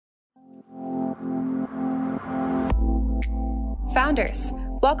Founders,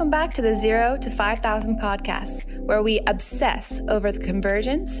 welcome back to the 0 to 5,000 podcast, where we obsess over the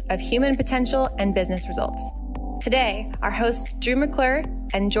convergence of human potential and business results. Today, our hosts Drew McClure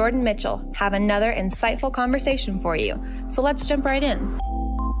and Jordan Mitchell have another insightful conversation for you. So let's jump right in.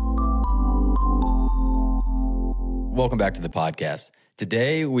 Welcome back to the podcast.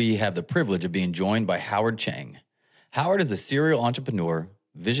 Today, we have the privilege of being joined by Howard Chang. Howard is a serial entrepreneur,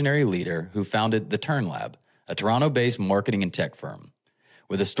 visionary leader who founded The Turn Lab, a Toronto-based marketing and tech firm.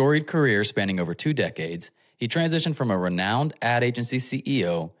 With a storied career spanning over 2 decades, he transitioned from a renowned ad agency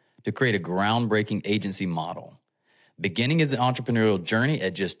CEO to create a groundbreaking agency model. Beginning his entrepreneurial journey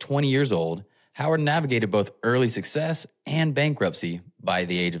at just 20 years old, Howard navigated both early success and bankruptcy by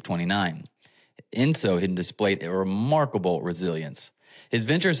the age of 29. In so, he displayed a remarkable resilience. His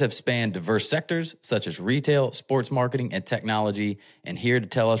ventures have spanned diverse sectors such as retail, sports marketing, and technology. And here to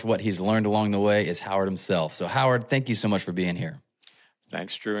tell us what he's learned along the way is Howard himself. So Howard, thank you so much for being here.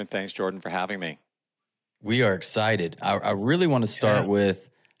 Thanks, Drew, and thanks, Jordan, for having me. We are excited. I really want to start with,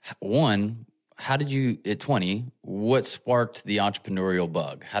 one, how did you, at 20, what sparked the entrepreneurial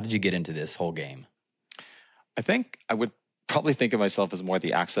bug? How did you get into this whole game? I think I would probably think of myself as more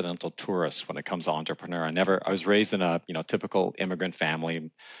the accidental tourist when it comes to entrepreneur. I was raised in a typical immigrant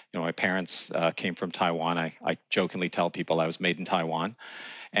family. My parents came from Taiwan. I jokingly tell people I was made in Taiwan,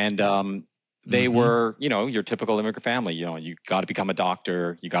 and they were your typical immigrant family. You got to become a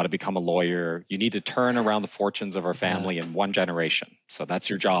doctor, you got to become a lawyer, you need to turn around the fortunes of our family in one generation. So that's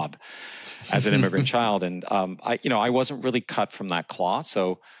your job as an immigrant child. And I wasn't really cut from that cloth.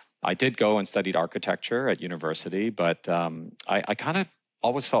 So I did go and studied architecture at university, but I kind of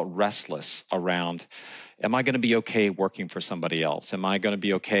always felt restless around, am I going to be okay working for somebody else? Am I going to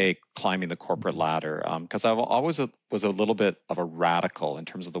be okay climbing the corporate ladder? Because I always was a little bit of a radical in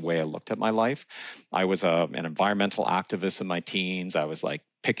terms of the way I looked at my life. I was an environmental activist in my teens. I was like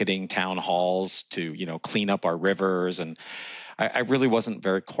picketing town halls to, clean up our rivers. And I really wasn't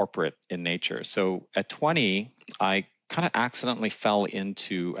very corporate in nature. So at 20, I kind of accidentally fell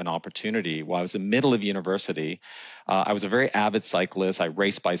into an opportunity while I was in the middle of university. I was a very avid cyclist. I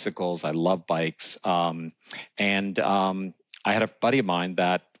raced bicycles. I love bikes. And I had a buddy of mine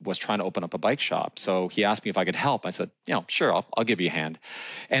that was trying to open up a bike shop. So he asked me if I could help. I said, sure, I'll give you a hand.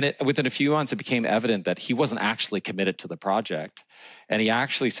 And within a few months, it became evident that he wasn't actually committed to the project. And he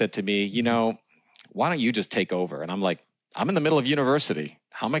actually said to me, why don't you just take over? And I'm like, I'm in the middle of university.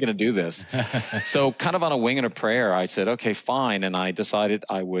 How am I going to do this? So kind of on a wing and a prayer, I said, okay, fine. And I decided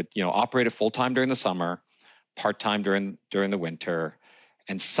I would, operate it full-time during the summer, part-time during the winter.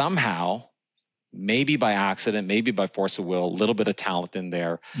 And somehow, maybe by accident, maybe by force of will, a little bit of talent in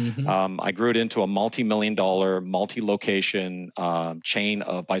there, I grew it into a multi-million-dollar, multi-location chain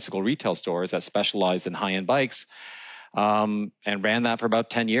of bicycle retail stores that specialized in high-end bikes. And ran that for about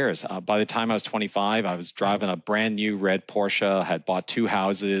 10 years. By the time I was 25, I was driving a brand new red Porsche, had bought 2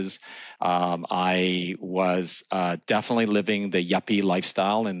 houses. I was definitely living the yuppie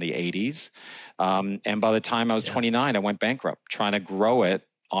lifestyle in the 80s. And by the time I was 29, I went bankrupt, trying to grow it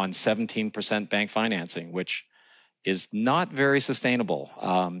on 17% bank financing, which is not very sustainable.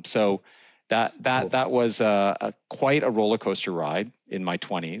 So that was quite a roller coaster ride in my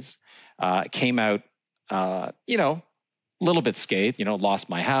 20s. Came out, a little bit scathed, lost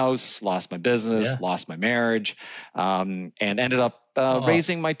my house, lost my business, lost my marriage, and ended up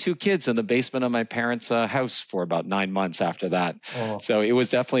raising my 2 kids in the basement of my parents' house for about 9 months after that. So it was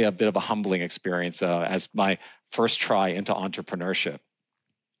definitely a bit of a humbling experience as my first try into entrepreneurship.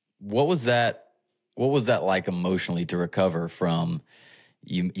 What was that like emotionally to recover from,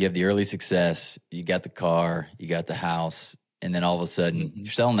 you have the early success, you got the car, you got the house, and then all of a sudden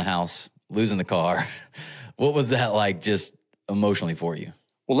you're selling the house, losing the car. What was that like just emotionally for you?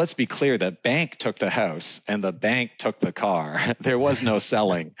 Well, let's be clear. The bank took the house and the bank took the car. There was no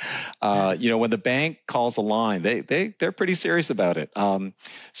selling. When the bank calls a line, they're pretty serious about it.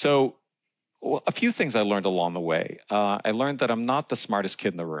 So a few things I learned along the way. I learned that I'm not the smartest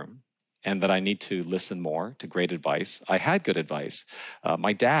kid in the room, and that I need to listen more to great advice. I had good advice.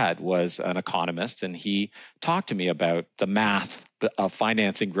 My dad was an economist, and he talked to me about the math of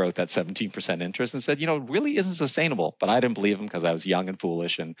financing growth at 17% interest and said, it really isn't sustainable. But I didn't believe him because I was young and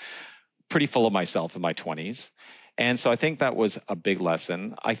foolish and pretty full of myself in my 20s. And so I think that was a big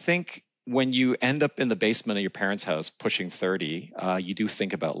lesson. I think when you end up in the basement of your parents' house pushing 30, you do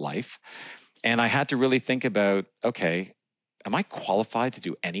think about life. And I had to really think about, okay, am I qualified to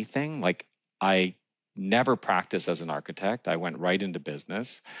do anything? Like, I never practiced as an architect. I went right into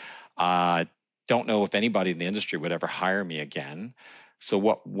business. Don't know if anybody in the industry would ever hire me again. So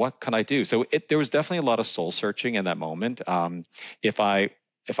what can I do? So there was definitely a lot of soul searching in that moment.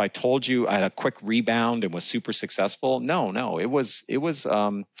 If I told you I had a quick rebound and was super successful, no, it was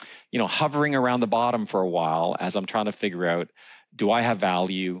hovering around the bottom for a while as I'm trying to figure out, do I have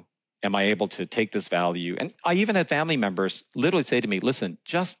value? Am I able to take this value? And I even had family members literally say to me, listen,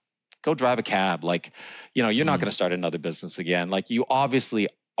 just go drive a cab. Like, you're not going to start another business again. Like, you obviously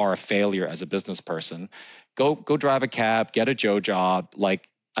are a failure as a business person. Go drive a cab, get a Joe job. Like,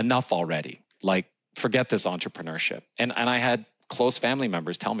 enough already. Like, forget this entrepreneurship. And I had close family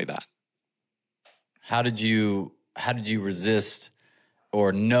members tell me that. How did you resist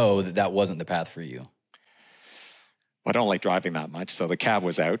or know that wasn't the path for you? I don't like driving that much, so the cab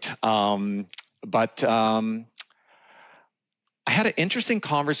was out. But I had an interesting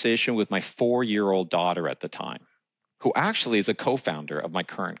conversation with my 4-year-old daughter at the time, who actually is a co-founder of my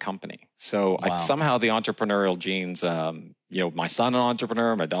current company. So Wow. somehow the entrepreneurial genes, my son an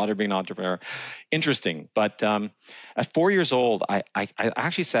entrepreneur, my daughter being an entrepreneur, interesting. But at 4 years old, I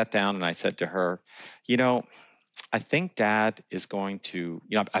actually sat down and I said to her, I think Dad is going to,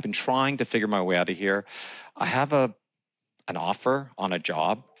 I've been trying to figure my way out of here. I have an offer on a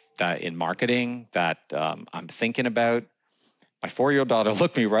job that in marketing that I'm thinking about. My 4-year-old daughter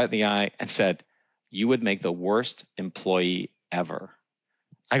looked me right in the eye and said, you would make the worst employee ever.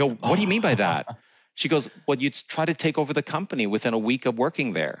 I go, what do you mean by that? She goes, well, you'd try to take over the company within a week of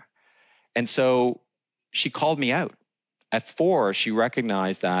working there. And so she called me out. At 4, she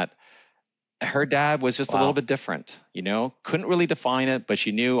recognized that her dad was just a little bit different, couldn't really define it, but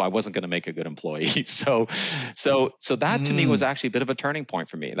she knew I wasn't going to make a good employee. So that to me was actually a bit of a turning point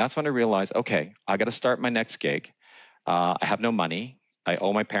for me. That's when I realized, okay, I got to start my next gig. I have no money. I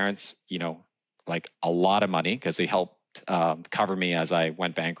owe my parents, like a lot of money because they helped cover me as I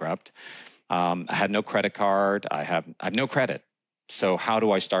went bankrupt. I had no credit card. I have no credit. So how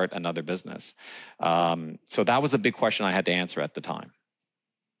do I start another business? So that was the big question I had to answer at the time.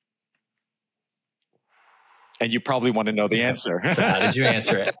 And you probably want to know the answer. So how did you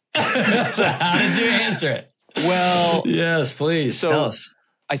answer it? Well, yes, please tell us.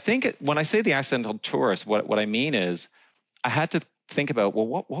 I think when I say the accidental tourist, what I mean is I had to think about, well,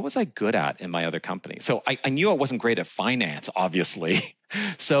 what was I good at in my other company? So I knew I wasn't great at finance, obviously.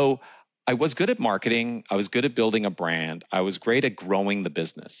 So I was good at marketing. I was good at building a brand. I was great at growing the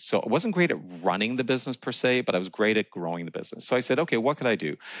business. So I wasn't great at running the business per se, but I was great at growing the business. So I said, okay, what could I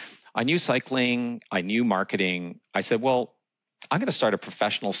do? I knew cycling. I knew marketing. I said, well, I'm going to start a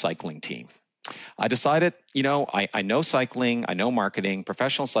professional cycling team. I decided, I know cycling, I know marketing.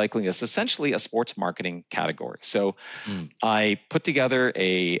 Professional cycling is essentially a sports marketing category. So I put together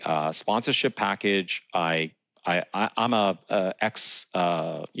a sponsorship package. I'm a ex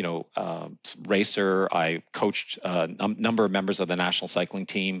racer. I coached a number of members of the national cycling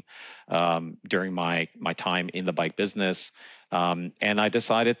team during my time in the bike business. And I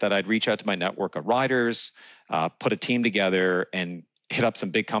decided that I'd reach out to my network of riders, put a team together, and hit up some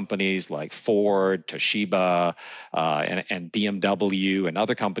big companies like Ford, Toshiba, and BMW and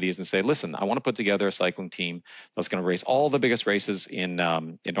other companies and say, listen, I want to put together a cycling team that's going to race all the biggest races in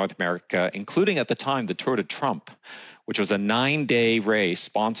North America, including at the time the Tour de Trump, which was a 9-day race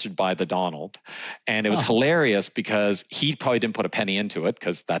sponsored by the Donald. And it was hilarious because he probably didn't put a penny into it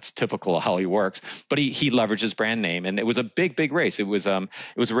because that's typical of how he works, but he leveraged his brand name. And it was a big, big race. It was a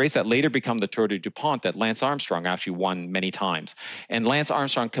race that later became the Tour de DuPont that Lance Armstrong actually won many times. And Lance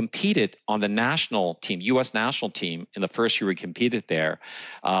Armstrong competed on the national team, U.S. national team, in the first year he competed there.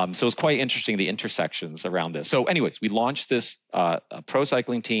 So it was quite interesting, the intersections around this. So anyways, we launched this pro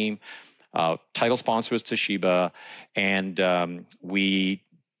cycling team. Title sponsor was Toshiba, and we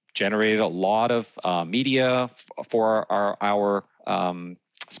generated a lot of media for our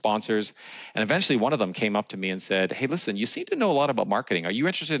sponsors. And eventually one of them came up to me and said, hey, listen, you seem to know a lot about marketing. Are you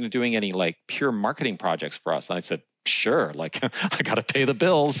interested in doing any like pure marketing projects for us? And I said, sure, like I got to pay the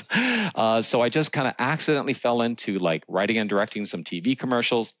bills. So I just kind of accidentally fell into like writing and directing some TV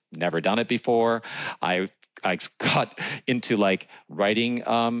commercials, never done it before. I got into like writing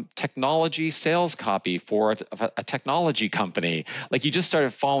technology sales copy for a technology company. Like you just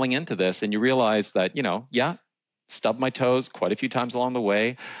started falling into this and you realize that, stubbed my toes quite a few times along the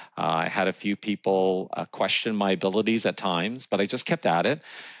way. I had a few people question my abilities at times, but I just kept at it.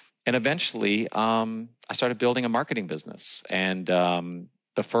 And eventually I started building a marketing business. And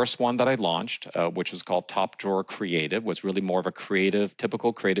the first one that I launched, which was called Top Drawer Creative, was really more of a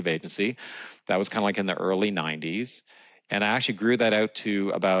typical creative agency. That was kind of like in the early 90s. And I actually grew that out to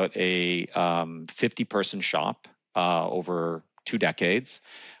about a 50-person shop over 2 decades.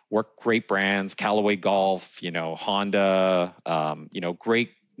 worked great brands, Callaway Golf, Honda,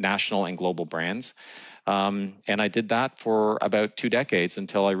 great national and global brands. And I did that for about 2 decades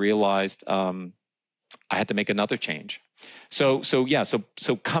until I realized I had to make another change. So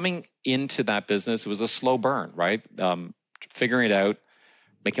coming into that business, it was a slow burn, right? Figuring it out,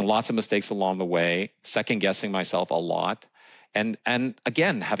 making lots of mistakes along the way, second guessing myself a lot. And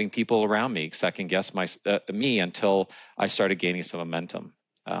again, having people around me second guess me until I started gaining some momentum.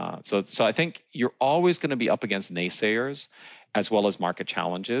 So I think you're always going to be up against naysayers as well as market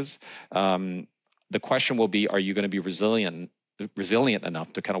challenges. The question will be, are you going to be resilient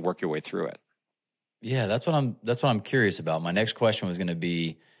enough to kind of work your way through it? Yeah, that's what I'm curious about. My next question was going to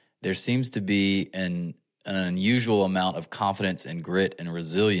be, there seems to be an unusual amount of confidence and grit and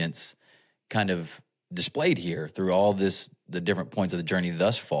resilience kind of displayed here through all the different points of the journey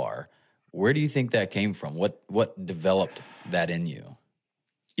thus far. Where do you think that came from? What developed that in you?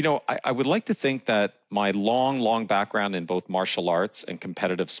 I would like to think that my long background in both martial arts and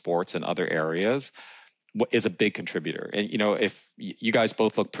competitive sports and other areas is a big contributor. And, if you guys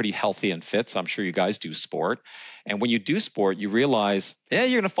both look pretty healthy and fit, so I'm sure you guys do sport. And when you do sport, you realize, you're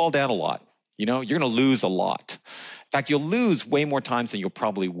going to fall down a lot. You're going to lose a lot. In fact, you'll lose way more times than you'll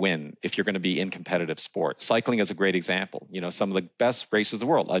probably win if you're going to be in competitive sport. Cycling is a great example. Some of the best racers in the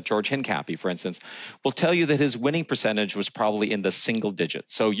world, George Hincapie, for instance, will tell you that his winning percentage was probably in the single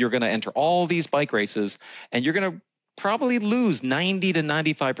digits. So you're going to enter all these bike races and you're going to probably lose 90 to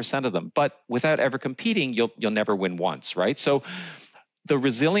 95% of them. But without ever competing, you'll never win once, right? So the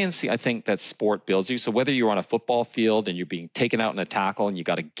resiliency, I think, that sport builds you. So whether you're on a football field and you're being taken out in a tackle and you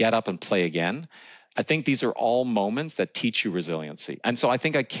got to get up and play again, I think these are all moments that teach you resiliency. And so I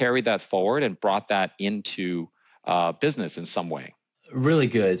think I carried that forward and brought that into business in some way. Really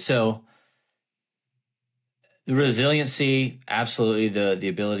good. So the resiliency, absolutely, the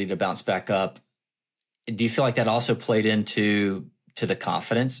ability to bounce back up. Do you feel like that also played into the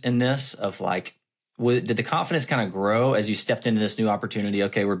confidence in this of like, did the confidence kind of grow as you stepped into this new opportunity?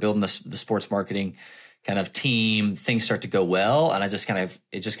 Okay, we're building the sports marketing kind of team. Things start to go well, and it just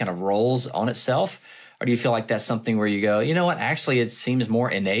kind of rolls on itself. Or do you feel like that's something where you go, you know what? Actually, it seems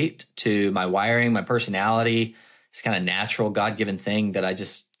more innate to my wiring, my personality. It's kind of natural, God-given thing that I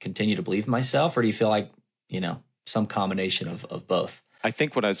just continue to believe in myself. Or do you feel like some combination of both? I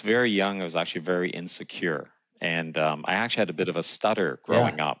think when I was very young, I was actually very insecure. And I actually had a bit of a stutter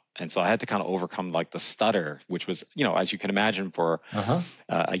growing up. And so I had to kind of overcome like the stutter, which was, as you can imagine for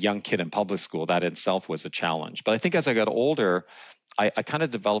a young kid in public school, that itself was a challenge. But I think as I got older, I kind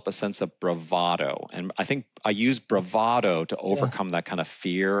of developed a sense of bravado. And I think I used bravado to overcome that kind of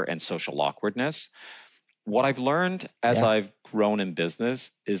fear and social awkwardness. What I've learned as I've grown in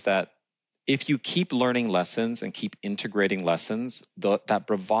business is that if you keep learning lessons and keep integrating lessons, that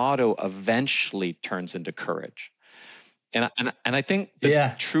bravado eventually turns into courage. And I think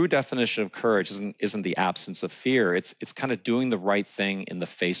the true definition of courage isn't the absence of fear. It's kind of doing the right thing in the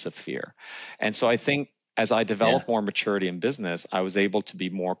face of fear. And so I think as I developed more maturity in business, I was able to be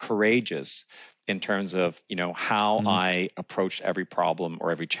more courageous in terms of how I approached every problem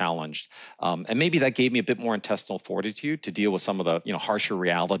or every challenge, and maybe that gave me a bit more intestinal fortitude to deal with some of the harsher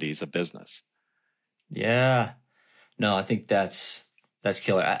realities of business. Yeah, no, I think that's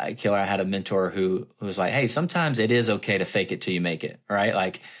killer. I had a mentor who was like, "Hey, sometimes it is okay to fake it till you make it." Right?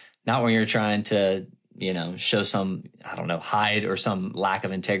 Like, not when you're trying to show some hide or some lack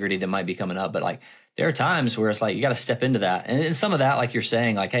of integrity that might be coming up, but like, there are times where it's like, you got to step into that. And some of that, like you're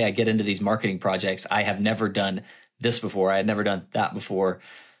saying, like, hey, I get into these marketing projects. I have never done this before. I had never done that before,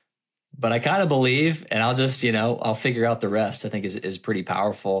 but I kind of believe, and I'll just, I'll figure out the rest, I think is pretty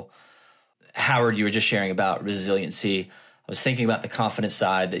powerful. Howard, you were just sharing about resiliency. I was thinking about the confidence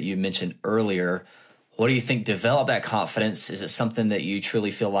side that you mentioned earlier. What do you think developed that confidence? Is it something that you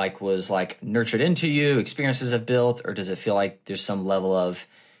truly feel like was like nurtured into you, experiences have built, or does it feel like there's some level of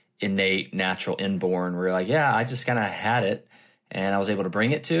innate, natural, inborn where you're like, yeah, I just kind of had it and I was able to bring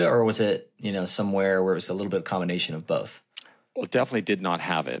it to it? Or was it, somewhere where it was a little bit of combination of both? Well, definitely did not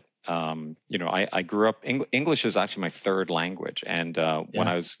have it. I grew up, English is actually my third language. And when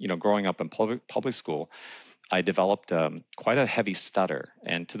I was, growing up in public school, I developed quite a heavy stutter.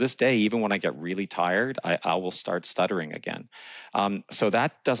 And to this day, even when I get really tired, I will start stuttering again. So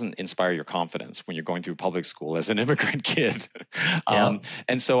that doesn't inspire your confidence when you're going through public school as an immigrant kid.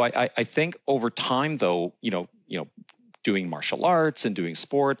 And so I think over time, though, doing martial arts and doing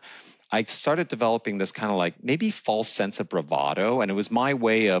sport, I started developing this kind of like maybe false sense of bravado. And it was my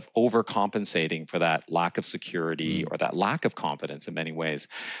way of overcompensating for that lack of security or that lack of confidence in many ways.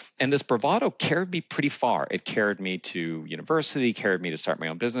 And this bravado carried me pretty far. It carried me to university, carried me to start my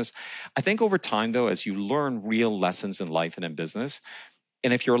own business. I think over time, though, as you learn real lessons in life and in business,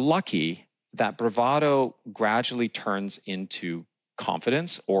 and if you're lucky, that bravado gradually turns into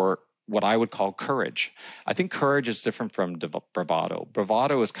confidence, or what I would call courage. I think courage is different from bravado.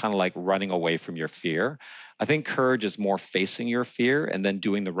 Bravado is kind of like running away from your fear. I think courage is more facing your fear and then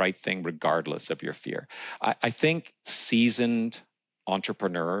doing the right thing regardless of your fear. I think seasoned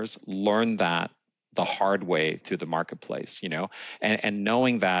entrepreneurs learn that the hard way through the marketplace, and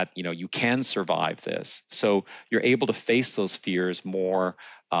knowing that, you can survive this. So you're able to face those fears more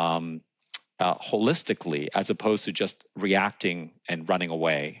holistically, as opposed to just reacting and running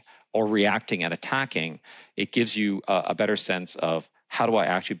away, or reacting and attacking. It gives you a better sense of, how do I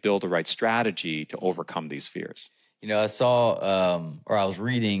actually build the right strategy to overcome these fears? I saw, or I was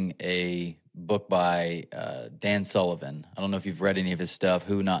reading a book by Dan Sullivan. I don't know if you've read any of his stuff.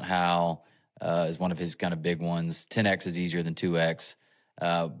 Who, Not How is one of his kind of big ones. 10X is easier than 2X.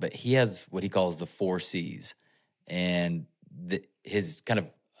 But he has what he calls the 4 C's. And his kind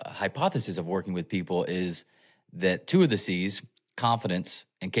of hypothesis of working with people is that 2 of the C's, confidence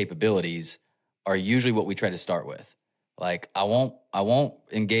and capabilities, are usually what we try to start with. Like, I won't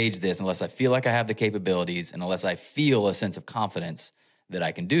engage this unless I feel like I have the capabilities and unless I feel a sense of confidence that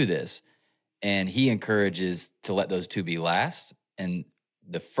I can do this. And he encourages to let those 2 be last. And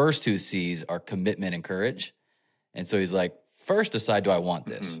the first 2 C's are commitment and courage. And so he's like, first decide, do I want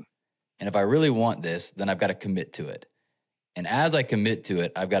this? Mm-hmm. And if I really want this, then I've got to commit to it. And as I commit to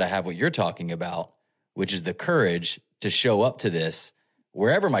it, I've got to have what you're talking about, which is the courage to show up to this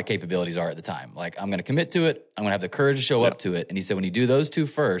wherever my capabilities are at the time. Like, I'm going to commit to it. I'm going to have the courage to show up to it. And he said, when you do those 2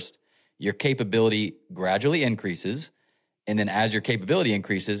 first, your capability gradually increases. And then as your capability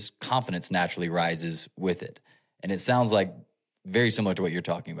increases, confidence naturally rises with it. And it sounds like very similar to what you're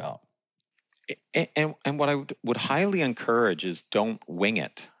talking about. And what I would highly encourage is, don't wing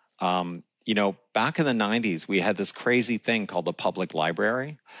it. Back in the 90s, we had this crazy thing called the public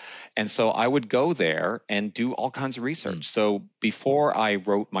library. And so I would go there and do all kinds of research. So before I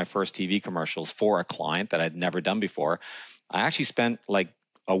wrote my first TV commercials for a client that I'd never done before, I actually spent like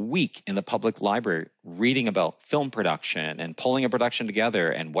a week in the public library reading about film production and pulling a production together,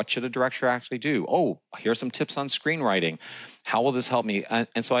 and what should a director actually do? Oh, here's some tips on screenwriting. How will this help me?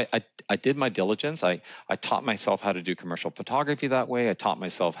 And so I did my diligence. I taught myself how to do commercial photography that way. I taught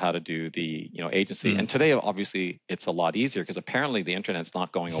myself how to do the agency. And today, obviously, it's a lot easier because apparently the internet's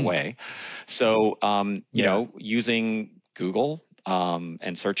not going away. So using Google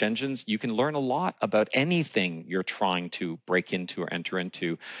and search engines, you can learn a lot about anything you're trying to break into or enter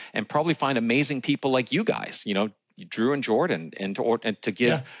into, and probably find amazing people like you guys, Drew and Jordan, and to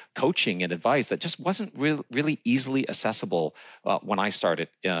give coaching and advice that just wasn't really easily accessible when I started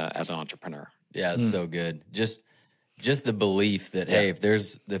as an entrepreneur. Yeah, it's so good. Just the belief that, hey, if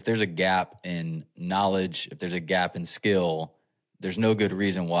there's a gap in knowledge, if there's a gap in skill, there's no good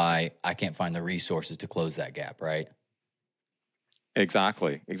reason why I can't find the resources to close that gap, right?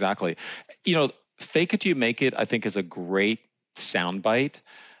 Exactly. Fake it till you make it, I think, is a great soundbite,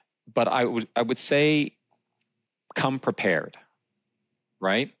 but I would say come prepared,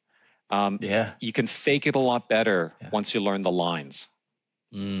 right? You can fake it a lot better once you learn the lines.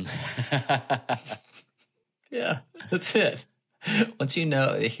 Yeah, that's it. Once you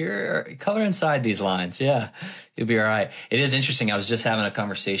know, here, color inside these lines, you'll be all right. It is interesting. I was just having a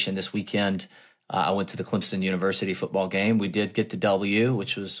conversation this weekend. I went to the Clemson University football game. We did get the W,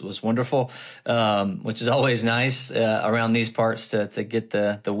 which was wonderful, which is always nice around these parts to get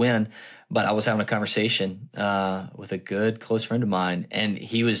the win. But I was having a conversation with a good close friend of mine, and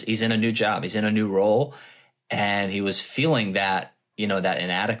he's in a new job, he's in a new role, and he was feeling that that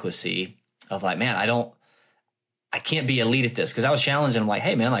inadequacy of like, man, I can't be elite at this, because I was challenging him like,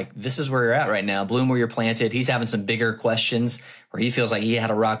 hey man, like this is where you're at right now. Bloom where you're planted. He's having some bigger questions where he feels like he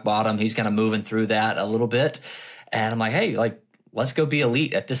had a rock bottom. He's kind of moving through that a little bit. And I'm like, hey, like, let's go be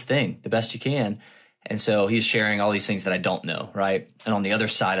elite at this thing the best you can. And so he's sharing all these things that I don't know, right? And on the other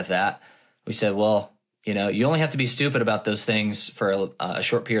side of that, we said, well, you only have to be stupid about those things for a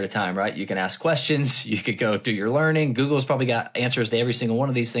short period of time, right? You can ask questions. You could go do your learning. Google's probably got answers to every single one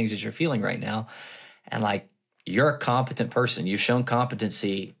of these things that you're feeling right now. And like, you're a competent person. You've shown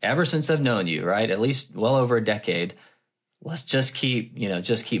competency ever since I've known you, right? At least well over a decade. Let's just keep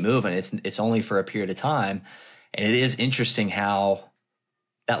moving. It's only for a period of time. And it is interesting how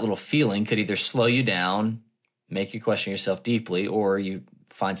that little feeling could either slow you down, make you question yourself deeply, or you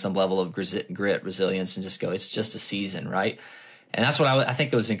find some level of grit, resilience, and just go, it's just a season, right? And that's what I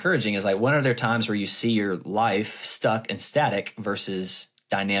think it was encouraging is like, when are there times where you see your life stuck and static versus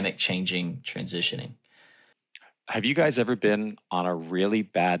dynamic, changing, transitioning? Have you guys ever been on a really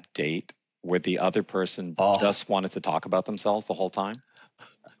bad date where the other person just wanted to talk about themselves the whole time?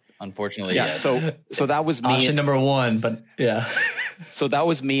 Unfortunately, yeah. yes. So that was me. Option number one, but yeah. So that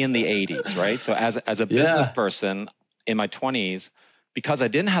was me in the 80s, right? So as a business person in my 20s, because I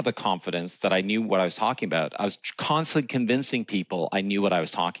didn't have the confidence that I knew what I was talking about, I was constantly convincing people I knew what I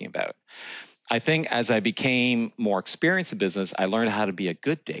was talking about. I think as I became more experienced in business, I learned how to be a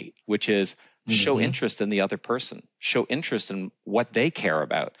good date, which is show interest in the other person, show interest in what they care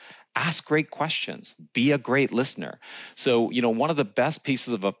about, ask great questions, be a great listener. So, one of the best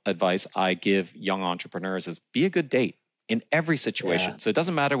pieces of advice I give young entrepreneurs is be a good date in every situation. So it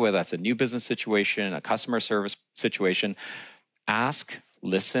doesn't matter whether that's a new business situation, a customer service situation. Ask,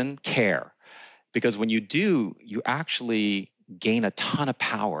 listen, care. Because when you do, you actually gain a ton of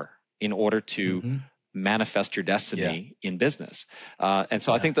power in order to manifest your destiny in business. And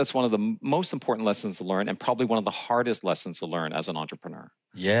so I think that's one of the most important lessons to learn, and probably one of the hardest lessons to learn as an entrepreneur.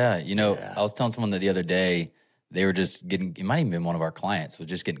 Yeah. I was telling someone that the other day, they were just getting, it might even been one of our clients, was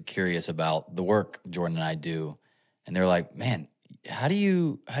just getting curious about the work Jordan and I do. And they're like, man, how do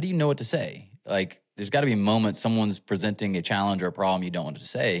you know what to say? Like, there's got to be moments someone's presenting a challenge or a problem you don't want to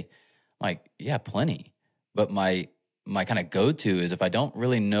say. I'm like, yeah, plenty. But my kind of go-to is if I don't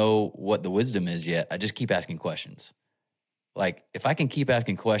really know what the wisdom is yet, I just keep asking questions. Like, if I can keep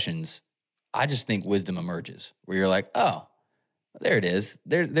asking questions, I just think wisdom emerges where you're like, oh, there it is.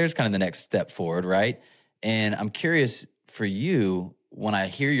 There's kind of the next step forward, right? And I'm curious for you, when I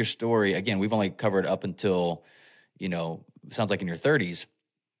hear your story, again, we've only covered up until, sounds like in your 30s,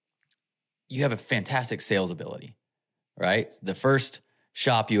 you have a fantastic sales ability, right? The first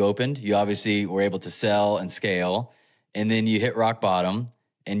shop you opened, you obviously were able to sell and scale, and then you hit rock bottom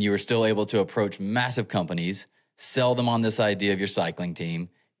and you were still able to approach massive companies, sell them on this idea of your cycling team,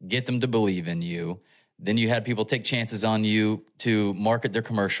 get them to believe in you. Then you had people take chances on you to market their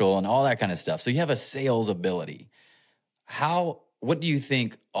commercial and all that kind of stuff. So you have a sales ability. What do you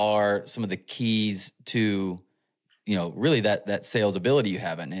think are some of the keys to, really that sales ability you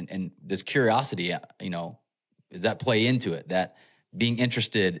have? And this curiosity, does that play into it? That being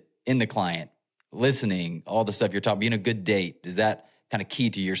interested in the client, listening, all the stuff you're talking, being a good date, is that kind of key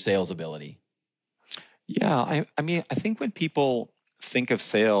to your sales ability? Yeah, I mean, I think when people think of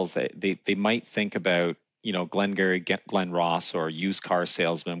sales, they might think about, Glengarry, Glenn Ross, or used car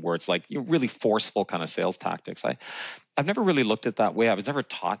salesman, where it's like really forceful kind of sales tactics. I've never really looked at it that way. I was never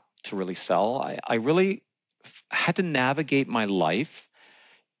taught to really sell. I really had to navigate my life.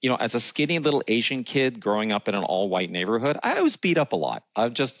 As a skinny little Asian kid growing up in an all-white neighborhood, I was beat up a lot.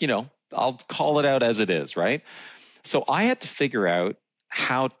 I'll call it out as it is, right? So I had to figure out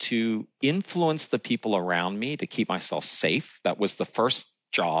how to influence the people around me to keep myself safe. That was the first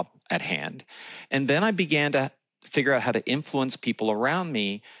job at hand. And then I began to figure out how to influence people around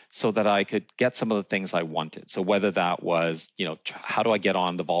me so that I could get some of the things I wanted. So whether that was, how do I get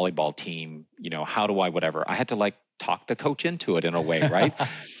on the volleyball team? How do I, whatever. I had to talk the coach into it in a way, right?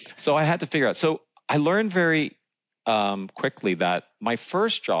 So I had to figure out. So I learned very quickly that my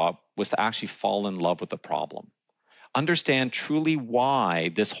first job was to actually fall in love with the problem. Understand truly why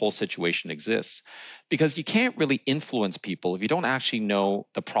this whole situation exists. Because you can't really influence people if you don't actually know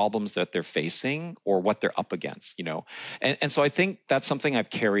the problems that they're facing or what they're up against, And so I think that's something I've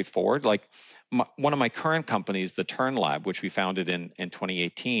carried forward. Like one of my current companies, the Turn Lab, which we founded in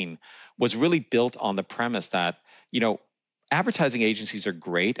 2018, was really built on the premise that, advertising agencies are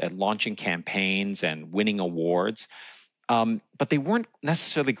great at launching campaigns and winning awards. But they weren't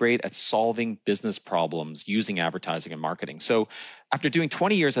necessarily great at solving business problems using advertising and marketing. So after doing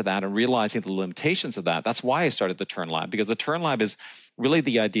 20 years of that and realizing the limitations of that, that's why I started the Turn Lab, because the Turn Lab is really,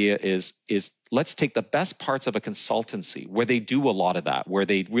 the idea is let's take the best parts of a consultancy where they do a lot of that, where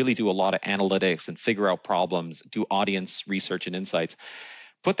they really do a lot of analytics and figure out problems, do audience research and insights.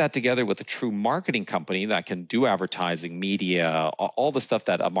 Put that together with a true marketing company that can do advertising, media, all the stuff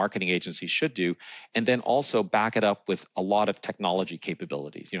that a marketing agency should do, and then also back it up with a lot of technology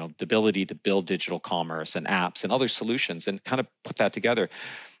capabilities, the ability to build digital commerce and apps and other solutions, and kind of put that together.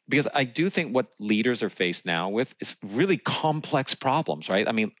 Because I do think what leaders are faced now with is really complex problems, right?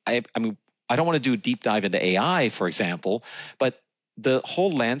 I mean, I don't want to do a deep dive into AI, for example, but the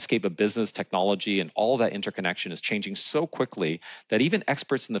whole landscape of business technology and all that interconnection is changing so quickly that even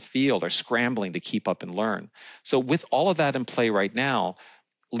experts in the field are scrambling to keep up and learn. So with all of that in play right now,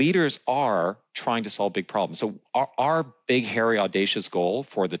 leaders are trying to solve big problems. So our big, hairy, audacious goal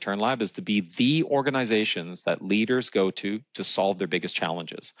for the Turn Lab is to be the organizations that leaders go to solve their biggest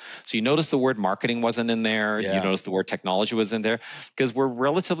challenges. So you notice the word marketing wasn't in there. Yeah. You notice the word technology was in there because we're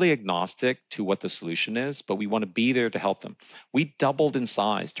relatively agnostic to what the solution is, but we want to be there to help them. We doubled in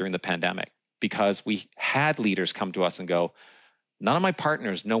size during the pandemic because we had leaders come to us and go, none of my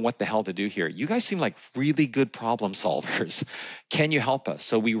partners know what the hell to do here. You guys seem like really good problem solvers. Can you help us?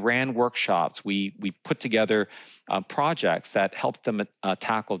 So we ran workshops. We put together projects that helped them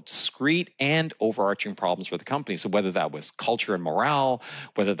tackle discrete and overarching problems for the company. So whether that was culture and morale,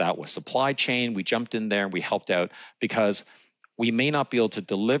 whether that was supply chain, we jumped in there and we helped out because we may not be able to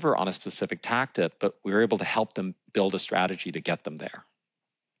deliver on a specific tactic, but we were able to help them build a strategy to get them there.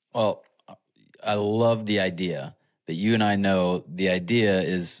 Well, I love the idea. But you and I know the idea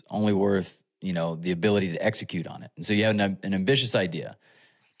is only worth, the ability to execute on it. And so you have an ambitious idea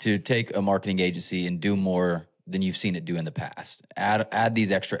to take a marketing agency and do more than you've seen it do in the past. Add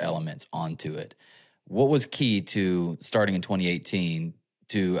these extra elements onto it. What was key to starting in 2018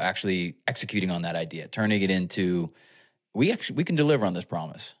 to actually executing on that idea, turning it into, we can deliver on this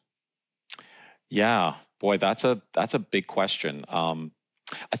promise? Yeah, boy, that's a big question.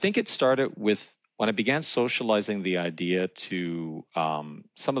 I think it started with when I began socializing the idea to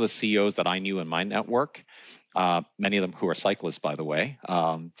some of the CEOs that I knew in my network, many of them who are cyclists, by the way,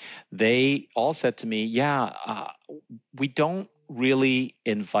 they all said to me, we don't really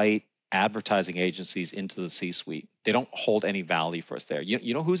invite advertising agencies into the C-suite. They don't hold any value for us there.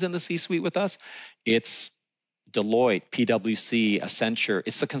 You know who's in the C-suite with us? It's Deloitte, PwC, Accenture.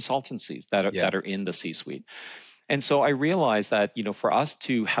 It's the consultancies that are in the C-suite. And so I realized that, for us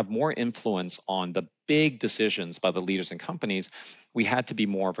to have more influence on the big decisions by the leaders in companies, we had to be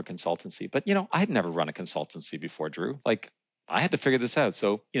more of a consultancy. But, I had never run a consultancy before, Drew. Like, I had to figure this out.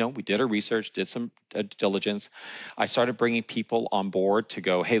 So, we did our research, did some diligence. I started bringing people on board to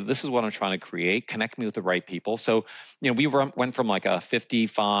go, hey, this is what I'm trying to create. Connect me with the right people. So, we went from like a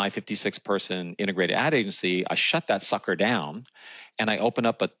 55, 56 person integrated ad agency. I shut that sucker down and I opened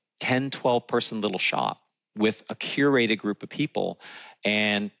up a 10, 12 person little shop with a curated group of people.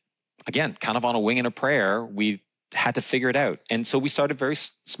 And again, kind of on a wing and a prayer, we had to figure it out. And so we started very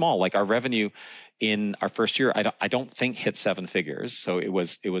small. Like our revenue in our first year, I don't think hit seven figures. So it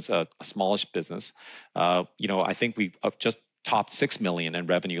was a smallish business. I think we just topped 6 million in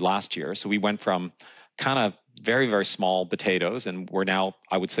revenue last year. So we went from kind of very, very small potatoes, and we're now,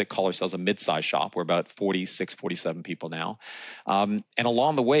 I would say, call ourselves a mid-sized shop. We're about 46, 47 people now. And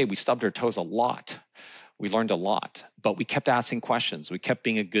along the way, we stubbed our toes a lot. We learned a lot, but we kept asking questions. We kept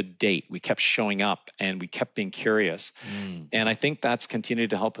being a good date. We kept showing up, and we kept being curious. And I think that's continued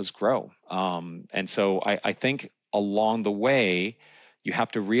to help us grow. And so I think along the way, you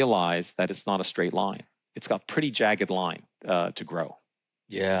have to realize that it's not a straight line. It's got a pretty jagged line to grow.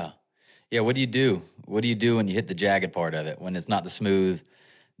 Yeah. What do you do? What do you do when you hit the jagged part of it? When it's not the smooth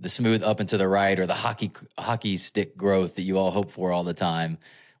up and to the right, or the hockey stick growth that you all hope for all the time?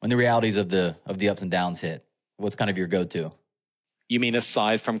 When the realities of the ups and downs hit, what's kind of your go-to? You mean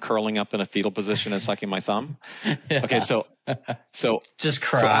aside from curling up in a fetal position and sucking my thumb? Yeah. Okay, so just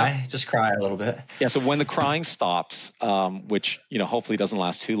cry a little bit. Yeah. So when the crying stops, which hopefully doesn't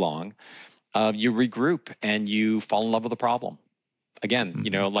last too long, you regroup and you fall in love with the problem. Again,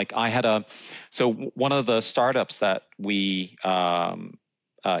 like I had one of the startups that we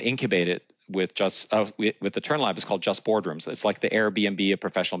incubated with with the Turn Lab is called Just Boardrooms. It's like the Airbnb of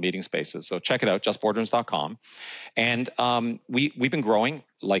professional meeting spaces. So check it out, justboardrooms.com. And we've been growing.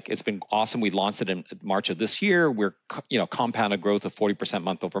 Like, it's been awesome. We launched it in March of this year. We're compounded growth of 40%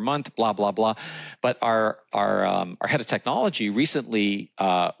 month over month. Blah blah blah. But our head of technology recently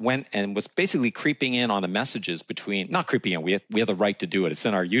went and was basically creeping in on the messages not creeping in. We have the right to do it. It's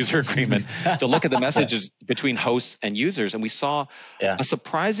in our user agreement to look at the messages between hosts and users. And we saw a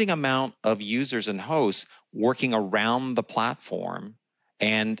surprising amount of users and hosts working around the platform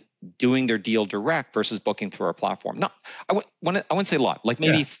and doing their deal direct versus booking through our platform. No, I wouldn't say a lot, like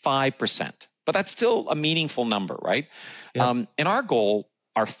maybe 5%, but that's still a meaningful number, right? Yeah. And our goal,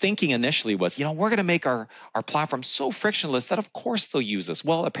 our thinking initially was, we're going to make our platform so frictionless that of course they'll use us.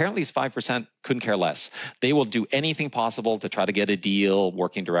 Well, apparently it's 5% couldn't care less. They will do anything possible to try to get a deal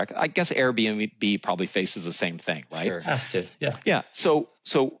working direct. I guess Airbnb probably faces the same thing, right? Sure. Has to, yeah. Yeah. So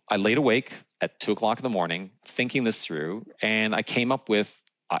I laid awake at 2:00 in the morning thinking this through, and I came up with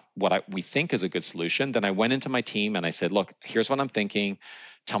what we think is a good solution. Then I went into my team and I said, look, here's what I'm thinking.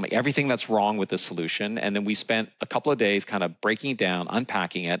 Tell me everything that's wrong with this solution. And then we spent a couple of days kind of breaking it down,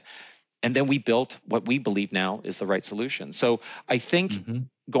 unpacking it. And then we built what we believe now is the right solution. So I think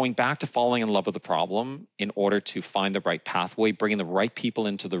going back to falling in love with the problem in order to find the right pathway, bringing the right people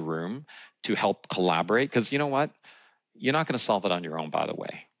into the room to help collaborate. Because you know what? You're not going to solve it on your own, by the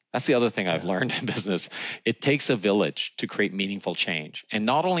way. That's the other thing I've learned in business. It takes a village to create meaningful change. And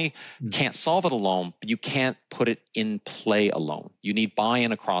not only can't solve it alone, but you can't put it in play alone. You need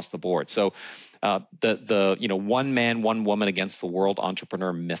buy-in across the board. So the one man, one woman against the world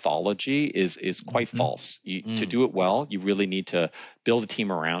entrepreneur mythology is quite false. To do it well, you really need to build a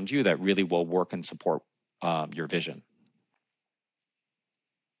team around you that really will work and support your vision.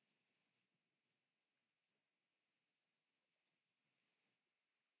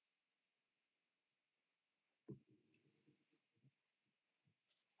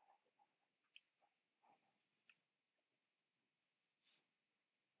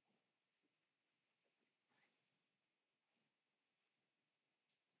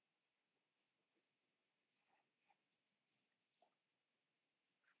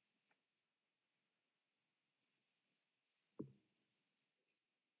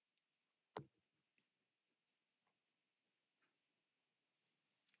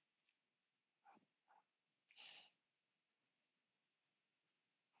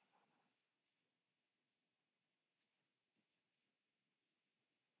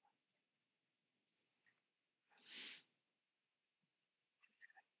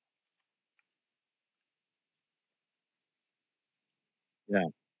 Yeah.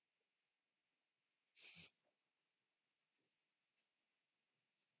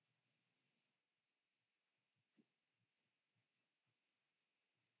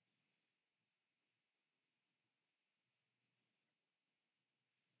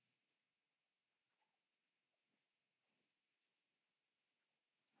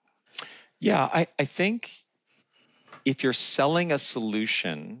 Yeah, I think if you're selling a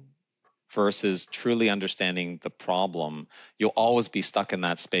solution versus truly understanding the problem, you'll always be stuck in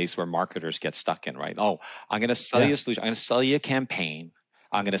that space where marketers get stuck in, right? Oh, I'm going to sell you a solution. I'm going to sell you a campaign.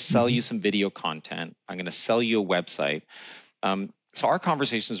 I'm going to sell you some video content. I'm going to sell you a website. So our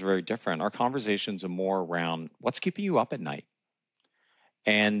conversations are very different. Our conversations are more around what's keeping you up at night.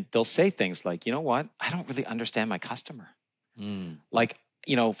 And they'll say things like, you know what? I don't really understand my customer. Like,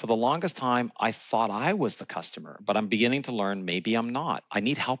 for the longest time, I thought I was the customer, but I'm beginning to learn maybe I'm not. I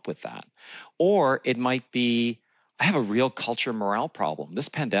need help with that. Or it might be, I have a real culture morale problem. This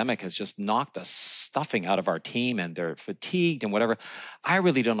pandemic has just knocked the stuffing out of our team and they're fatigued and whatever. I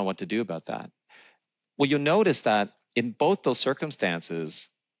really don't know what to do about that. Well, you'll notice that in both those circumstances,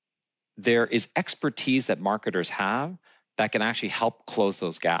 there is expertise that marketers have that can actually help close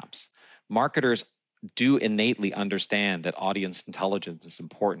those gaps. Marketers do innately understand that audience intelligence is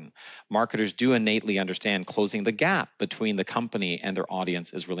important. Marketers do innately understand closing the gap between the company and their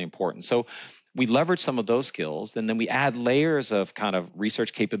audience is really important. So we leverage some of those skills, and then we add layers of kind of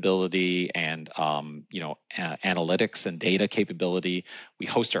research capability and analytics and data capability. We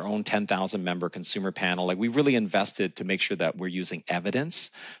host our own 10,000 member consumer panel. Like, we really invested to make sure that we're using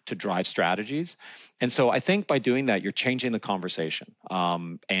evidence to drive strategies. And so I think by doing that, you're changing the conversation,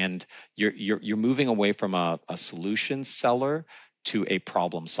 and you're moving away from a solution seller to a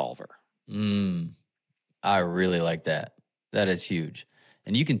problem solver. I really like that. That is huge.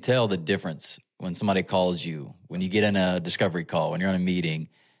 And you can tell the difference when somebody calls you, when you get in a discovery call, when you're on a meeting,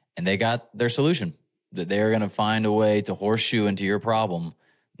 and they got their solution, that they're going to find a way to horseshoe into your problem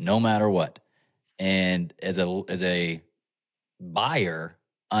no matter what. And as a buyer,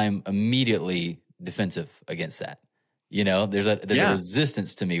 I'm immediately defensive against that. There's a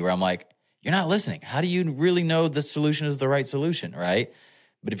resistance to me where I'm like, you're not listening. How do you really know the solution is the right solution, right?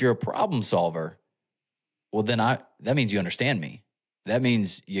 But if you're a problem solver, well, then that means you understand me. That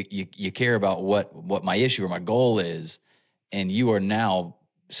means you care about what my issue or my goal is, and you are now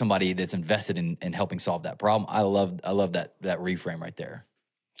somebody that's invested in helping solve that problem. I love that reframe right there.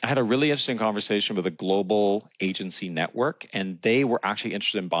 I had a really interesting conversation with a global agency network, and they were actually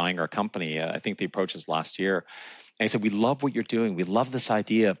interested in buying our company. I think they approached us last year. And I said, we love what you're doing. We love this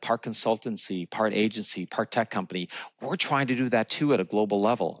idea, part consultancy, part agency, part tech company. We're trying to do that too at a global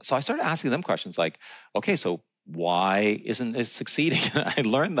level. So I started asking them questions like, okay, so why isn't it succeeding? I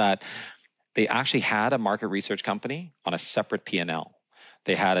learned that they actually had a market research company on a separate P&L.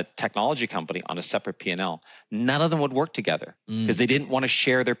 They had a technology company on a separate P&L. None of them would work together because they didn't want to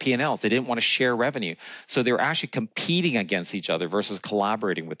share their P&Ls. They didn't want to share revenue. So they were actually competing against each other versus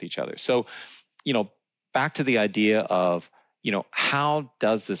collaborating with each other. So, back to the idea of, how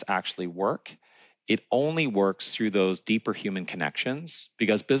does this actually work? it only works through those deeper human connections,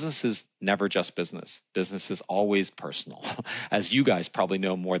 because business is never just business. Business is always personal, as you guys probably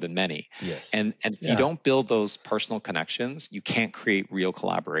know more than many. Yes. And if you don't build those personal connections, you can't create real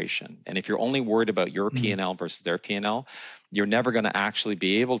collaboration. And if you're only worried about your P&L versus their P&L, you're never going to actually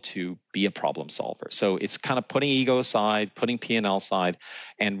be able to be a problem solver. So it's kind of putting ego aside, putting P&L aside,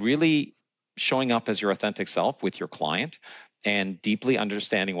 and really showing up as your authentic self with your client and deeply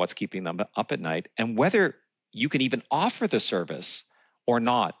understanding what's keeping them up at night, and whether you can even offer the service or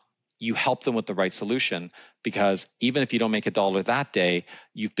not. You help them with the right solution, because even if you don't make $1 that day,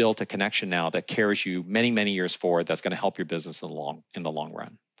 you've built a connection now that carries you many, many years forward. That's going to help your business in the long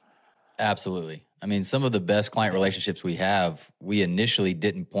run. Absolutely. I mean, some of the best client relationships we have, we initially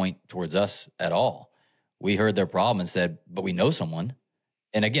didn't point towards us at all. We heard their problem and said, but we know someone.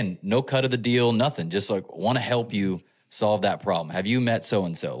 And again, no cut of the deal, nothing. Just like, want to help you solve that problem. Have you met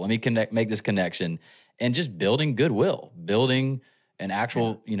so-and-so? Let me make this connection, and just building goodwill, building an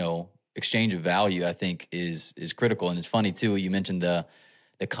actual, exchange of value, I think is critical. And it's funny too, you mentioned the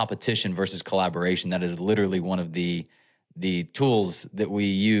competition versus collaboration. That is literally one of the tools that we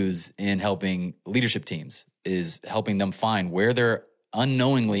use in helping leadership teams, is helping them find where they're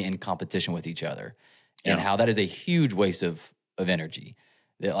unknowingly in competition with each other, and how that is a huge waste of energy.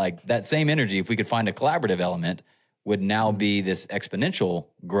 Like that same energy, if we could find a collaborative element, would now be this exponential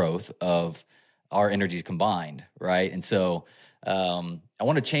growth of our energies combined, right? And so I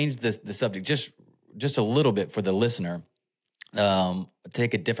want to change the subject just a little bit for the listener,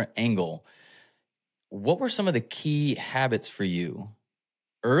 take a different angle. What were some of the key habits for you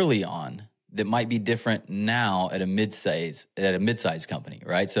early on that might be different now at a mid-size company,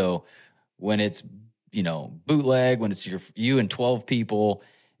 right? So when it's bootleg, when it's you and 12 people,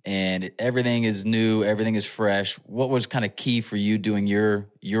 and everything is new, everything is fresh, what was kind of key for you doing your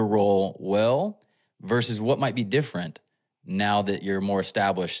role well versus what might be different now that you're more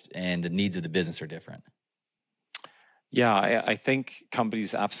established and the needs of the business are different? Yeah, I think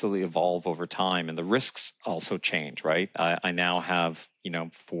companies absolutely evolve over time, and the risks also change, right? I now have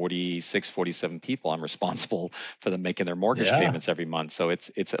 46, 47 people I'm responsible for them making their mortgage payments every month. So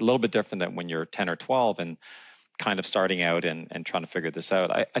it's a little bit different than when you're 10 or 12 and kind of starting out and trying to figure this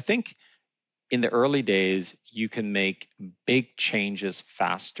out. I think in the early days, you can make big changes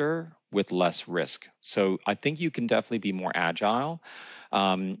faster with less risk. So I think you can definitely be more agile.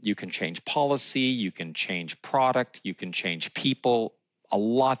 You can change policy, you can change product, you can change people a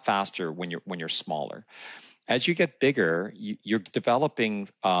lot faster when you're smaller. As you get bigger, you're developing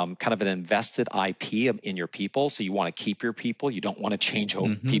kind of an invested IP in your people. So you want to keep your people. You don't want to change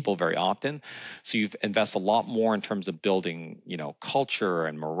people very often. So you've invested a lot more in terms of building, culture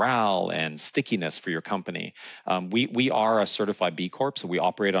and morale and stickiness for your company. We are a certified B Corp, so we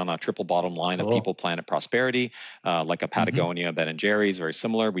operate on a triple bottom line of people, planet, prosperity, like a Patagonia, Ben and Jerry's, very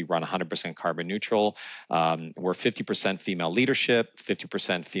similar. We run 100% carbon neutral. We're 50% female leadership,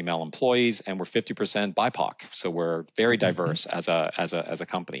 50% female employees, and we're 50% BIPOC. So we're very diverse as a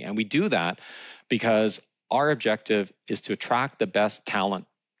company, and we do that because our objective is to attract the best talent,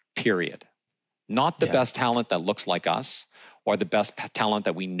 period. Not the best talent that looks like us or the best talent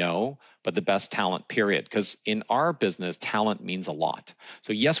that we know, but the best talent, period. Because in our business, talent means a lot.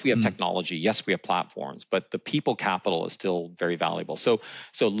 So yes, we have technology, yes, we have platforms, but the people capital is still very valuable. So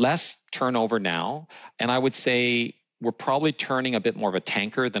less turnover now, and I would say we're probably turning a bit more of a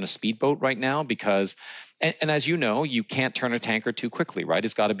tanker than a speedboat right now, because and as you know, you can't turn a tanker too quickly, right?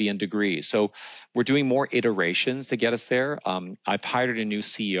 It's got to be in degrees. So we're doing more iterations to get us there. I've hired a new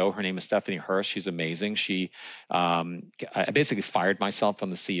CEO. Her name is Stephanie Hurst. She's amazing. I basically fired myself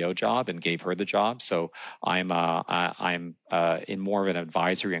from the CEO job and gave her the job. So I'm in more of an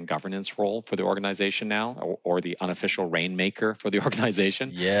advisory and governance role for the organization now, or the unofficial rainmaker for the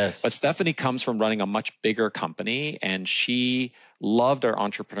organization. Yes. But Stephanie comes from running a much bigger company, and she loved our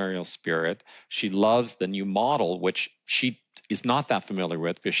entrepreneurial spirit. She loves the new model, which she is not that familiar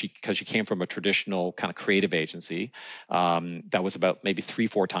with because she came from a traditional kind of creative agency that was about maybe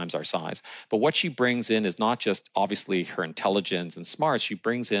 3-4 times our size. But what she brings in is not just obviously her intelligence and smarts. She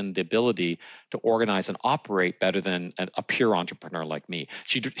brings in the ability to organize and operate better than a pure entrepreneur like me.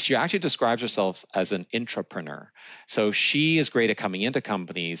 She actually describes herself as an intrapreneur. So she is great at coming into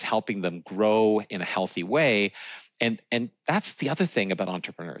companies, helping them grow in a healthy way. And that's the other thing about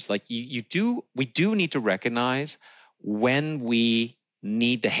entrepreneurs. Like we do need to recognize when we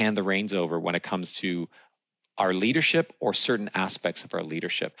need to hand the reins over when it comes to our leadership or certain aspects of our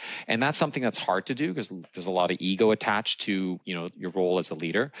leadership. And that's something that's hard to do because there's a lot of ego attached to, your role as a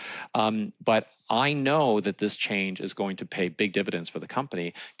leader. But I know that this change is going to pay big dividends for the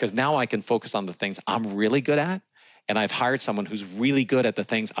company because now I can focus on the things I'm really good at. And I've hired someone who's really good at the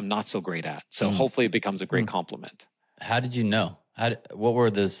things I'm not so great at. So hopefully it becomes a great compliment. How did you know? What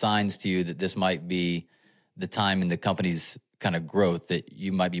were the signs to you that this might be the time in the company's kind of growth that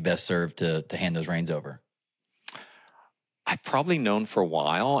you might be best served to hand those reins over? I've probably known for a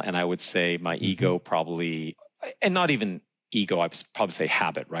while, and I would say my ego probably, and not even ego, I would probably say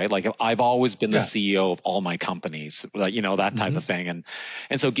habit, right? Like I've always been the CEO of all my companies, like, that type of thing.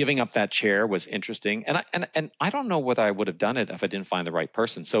 And so giving up that chair was interesting. And I don't know whether I would have done it if I didn't find the right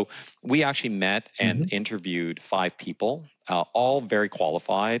person. So we actually met and interviewed 5 people, all very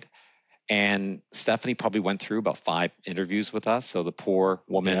qualified. And Stephanie probably went through about 5 interviews with us. So the poor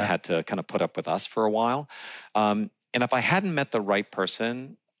woman had to kind of put up with us for a while. And if I hadn't met the right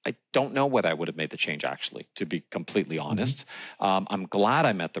person, I don't know whether I would have made the change, actually, to be completely honest. I'm glad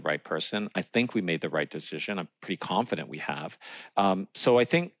I met the right person. I think we made the right decision. I'm pretty confident we have. So I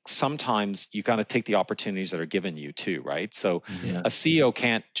think sometimes you got to take the opportunities that are given you too, right? So a CEO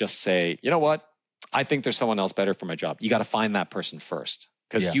can't just say, you know what, I think there's someone else better for my job. You got to find that person first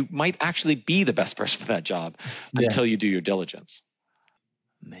because you might actually be the best person for that job until you do your diligence.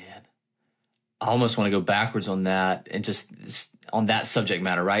 Man. I almost want to go backwards on that and just on that subject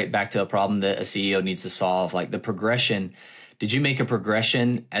matter, right? Back to a problem that a CEO needs to solve, like the progression. Did you make a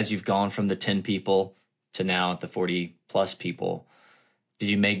progression as you've gone from the 10 people to now the 40 plus people?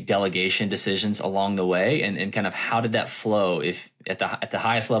 Did you make delegation decisions along the way? And kind of how did that flow? If at the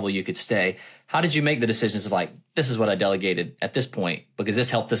highest level you could stay, how did you make the decisions of like, this is what I delegated at this point, because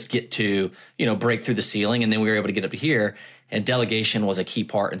this helped us get to, break through the ceiling. And then we were able to get up to here. And delegation was a key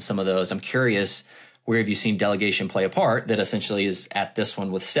part in some of those. I'm curious, where have you seen delegation play a part that essentially is at this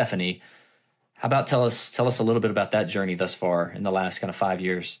one with Stephanie? How about tell us a little bit about that journey thus far in the last kind of 5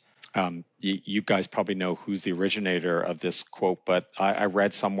 years? You guys probably know who's the originator of this quote, but I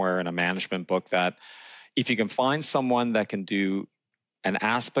read somewhere in a management book that if you can find someone that can do an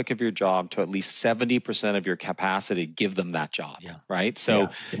aspect of your job to at least 70% of your capacity, give them that job, right? So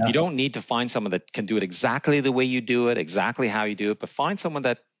you don't need to find someone that can do it exactly the way you do it, exactly how you do it, but find someone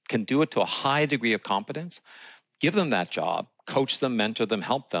that can do it to a high degree of competence. Give them that job, coach them, mentor them,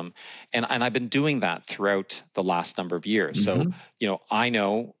 help them. And I've been doing that throughout the last number of years. So, I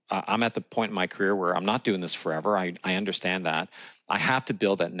know I'm at the point in my career where I'm not doing this forever. I understand that. I have to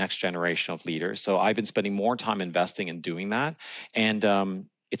build that next generation of leaders. So I've been spending more time investing in doing that. And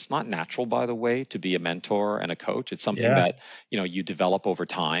it's not natural, by the way, to be a mentor and a coach. It's something that, you develop over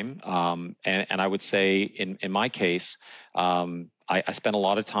time. And I would say in my case, I spent a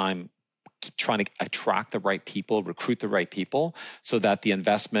lot of time trying to attract the right people, recruit the right people so that the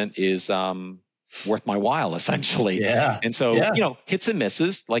investment is worth my while, essentially. And so, hits and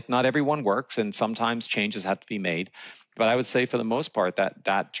misses, like not everyone works and sometimes changes have to be made. But I would say for the most part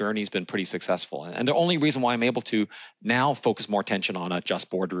that journey's been pretty successful. And the only reason why I'm able to now focus more attention on just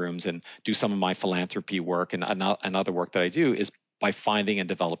Boardrooms and do some of my philanthropy work and other work that I do is by finding and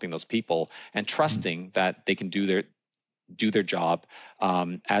developing those people and trusting that they can do their job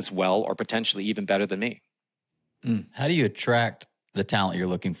as well or potentially even better than me. How do you attract the talent you're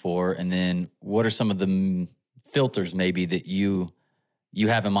looking for? And then what are some of the filters maybe that you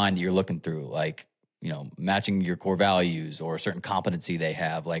have in mind that you're looking through? Like, matching your core values or a certain competency they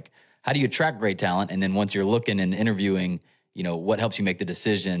have. Like, how do you attract great talent? And then once you're looking and interviewing, what helps you make the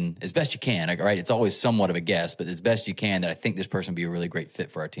decision as best you can, right? It's always somewhat of a guess, but as best you can that I think this person would be a really great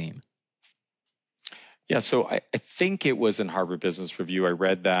fit for our team. Yeah, so I think it was in Harvard Business Review. I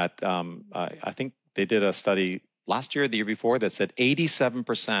read that I think they did a study last year or the year before that said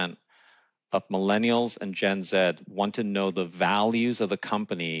 87% of millennials and Gen Z want to know the values of the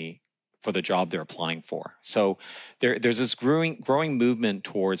company for the job they're applying for. So there's this growing movement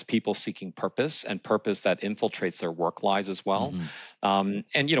towards people seeking purpose and purpose that infiltrates their work lives as well. And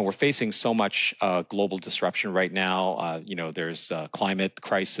we're facing so much global disruption right now. There's climate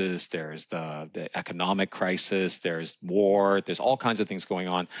crisis, there's the economic crisis, there's war, there's all kinds of things going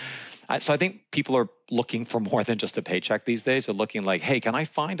on. So I think people are looking for more than just a paycheck these days. They're looking like, hey, can I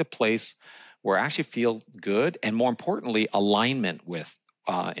find a place where I actually feel good and more importantly, alignment with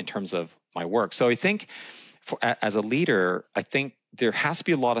in terms of my work. So I think as a leader, I think there has to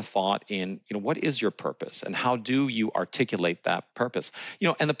be a lot of thought in, what is your purpose and how do you articulate that purpose?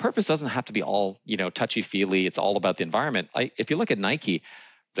 And the purpose doesn't have to be all, touchy-feely. It's all about the environment. If you look at Nike,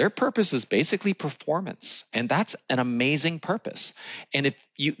 Their purpose is basically performance, and that's an amazing purpose. And if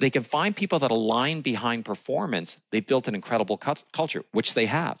they can find people that align behind performance, they've built an incredible culture, which they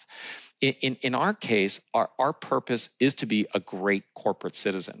have. In our case, our purpose is to be a great corporate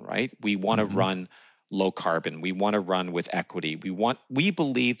citizen, right? We want to run low carbon. We want to run with equity. We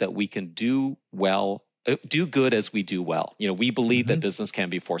believe that we can do good as we do well. We believe that business can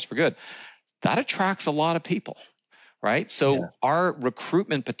be a force for good. That attracts a lot of people. Right? So our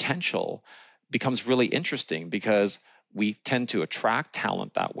recruitment potential becomes really interesting because we tend to attract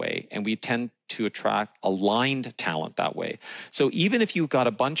talent that way, and we tend to attract aligned talent that way. So even if you've got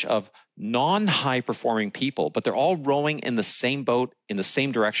a bunch of non-high performing people, but they're all rowing in the same boat in the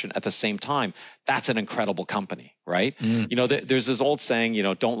same direction at the same time, that's an incredible company, right? There's this old saying,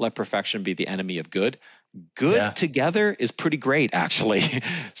 don't let perfection be the enemy of good. Good together is pretty great, actually.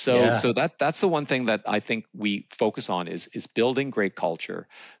 So that's the one thing that I think we focus on is building great culture,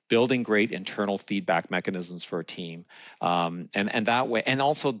 building great internal feedback mechanisms for a team, and that way, and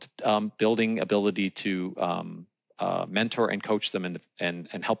also building ability to mentor and coach them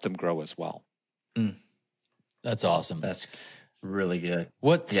and help them grow as well. That's awesome. That's really good.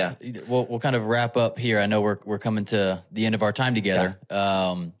 We'll kind of wrap up here. I know we're coming to the end of our time together.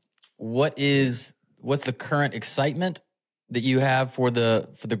 What's the current excitement that you have for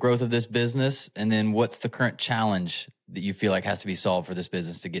the growth of this business? And then what's the current challenge that you feel like has to be solved for this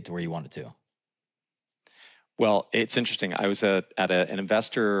business to get to where you want it to? Well, it's interesting. I was at an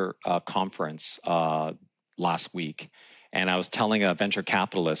investor conference last week, and I was telling a venture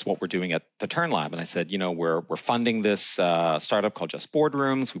capitalist what we're doing at the Turn Lab. And I said, we're funding this startup called Just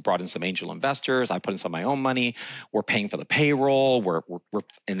Boardrooms. We brought in some angel investors. I put in some of my own money. We're paying for the payroll. We're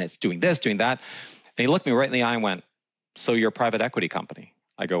and it's doing this, doing that. And he looked me right in the eye and went, "So you're a private equity company?"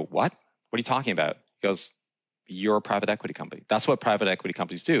 I go, "What? What are you talking about?" He goes, "You're a private equity company. That's what private equity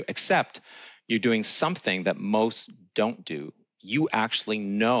companies do, except you're doing something that most don't do. You actually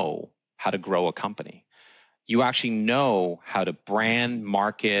know how to grow a company. You actually know how to brand,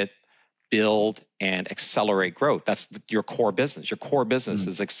 market, build, and accelerate growth. That's your core business. Your core business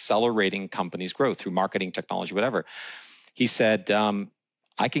is accelerating companies' growth through marketing, technology, whatever." He said,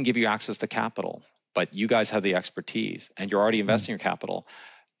 "I can give you access to capital, but you guys have the expertise and you're already investing your capital.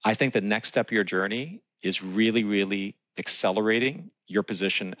 I think the next step of your journey is really, really accelerating your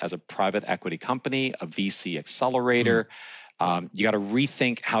position as a private equity company, a VC accelerator. You got to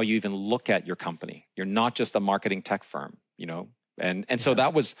rethink how you even look at your company. You're not just a marketing tech firm, And so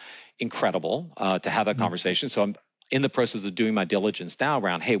that was incredible to have that conversation. So I'm in the process of doing my diligence now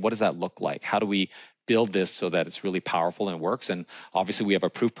around, hey, what does that look like? How do we build this so that it's really powerful and works? And obviously we have a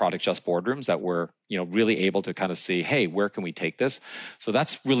proof product, Just Boardrooms, that we're really able to kind of see, hey, where can we take this? So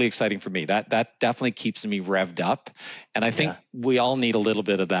that's really exciting for me. That definitely keeps me revved up. And I think we all need a little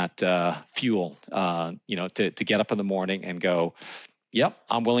bit of that fuel, to get up in the morning and go, yep,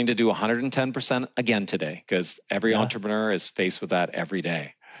 I'm willing to do 110% again today, because every entrepreneur is faced with that every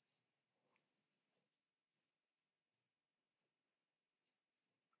day.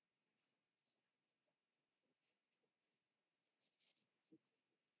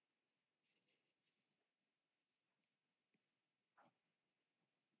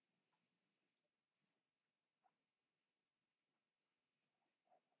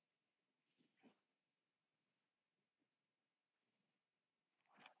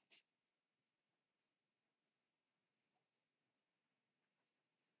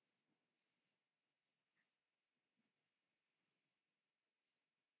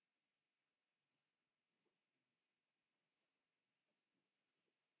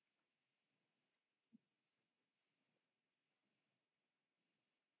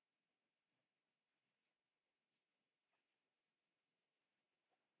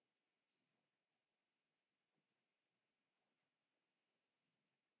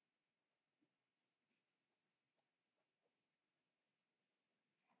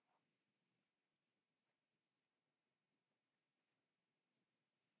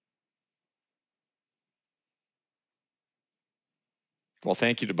 Well,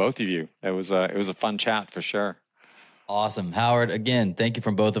 thank you to both of you. It was a fun chat for sure. Awesome. Howard, again, thank you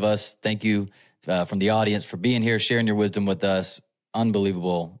from both of us. Thank you from the audience for being here, sharing your wisdom with us.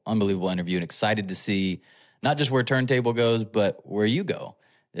 Unbelievable interview, and excited to see not just where Turntable goes, but where you go.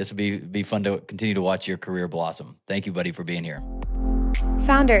 This will be fun to continue to watch your career blossom. Thank you, buddy, for being here.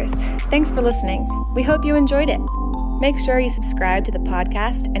 Founders, thanks for listening. We hope you enjoyed it. Make sure you subscribe to the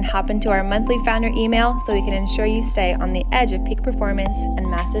podcast and hop into our monthly founder email so we can ensure you stay on the edge of peak performance and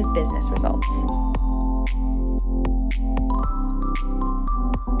massive business results.